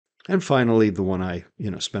And finally, the one I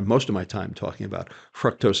spend most of my time talking about,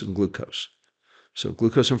 fructose and glucose. So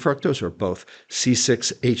glucose and fructose are both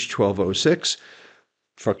C6H12O6.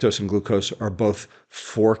 Fructose and glucose are both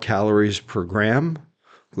 4 calories per gram.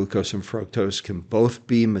 Glucose and fructose can both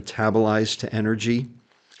be metabolized to energy,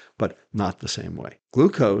 but not the same way.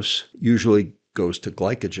 Glucose usually goes to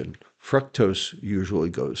glycogen. Fructose usually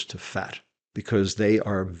goes to fat because they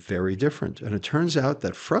are very different. And it turns out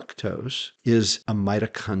that fructose is a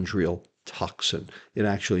mitochondrial toxin. It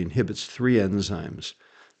actually inhibits 3 enzymes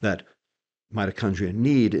that mitochondria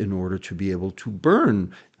need in order to be able to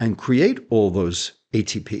burn and create all those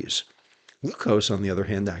ATPs. Glucose, on the other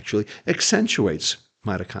hand, actually accentuates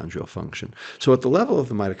mitochondrial function. So at the level of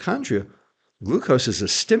the mitochondria, glucose is a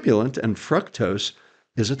stimulant and fructose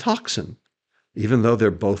is a toxin, even though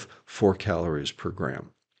they're both 4 calories per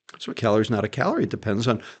gram. So a calorie is not a calorie. It depends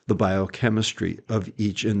on the biochemistry of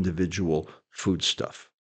each individual foodstuff.